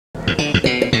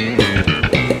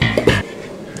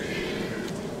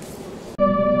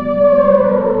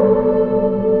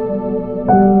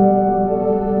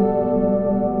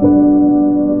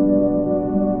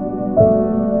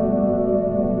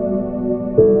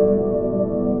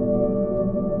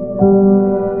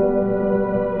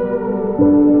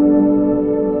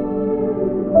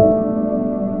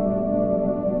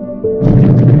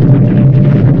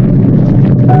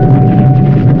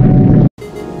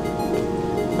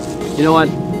You know what?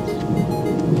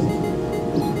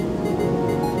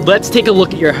 Let's take a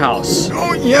look at your house.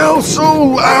 Don't yell so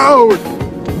loud!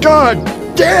 God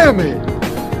damn it!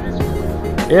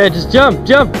 Yeah, just jump,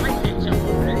 jump.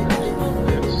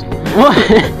 What?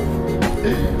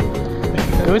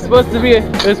 It was supposed to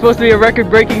be a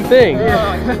record-breaking thing.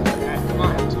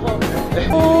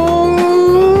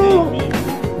 Oh,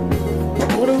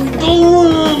 what are we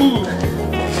doing?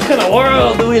 What kind of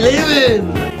world do we live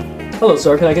in? Hello,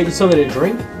 sir. Can I get you something to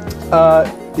drink?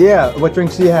 Yeah, what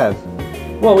drinks do you have?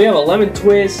 Well, we have a lemon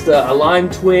twist, a lime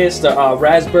twist, a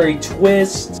raspberry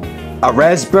twist. A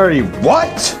raspberry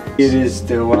what? It is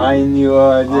the wine you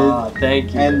ordered. Ah,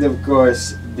 thank you. And of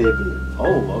course, Bibi.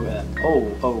 Oh, okay.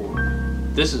 Oh.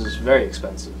 This is very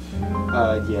expensive.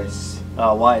 Yes.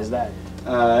 Why is that?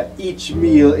 Each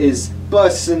meal is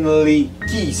personally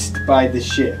kissed by the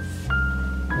chef.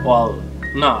 Well,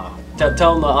 nah.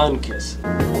 Tell him to unkiss.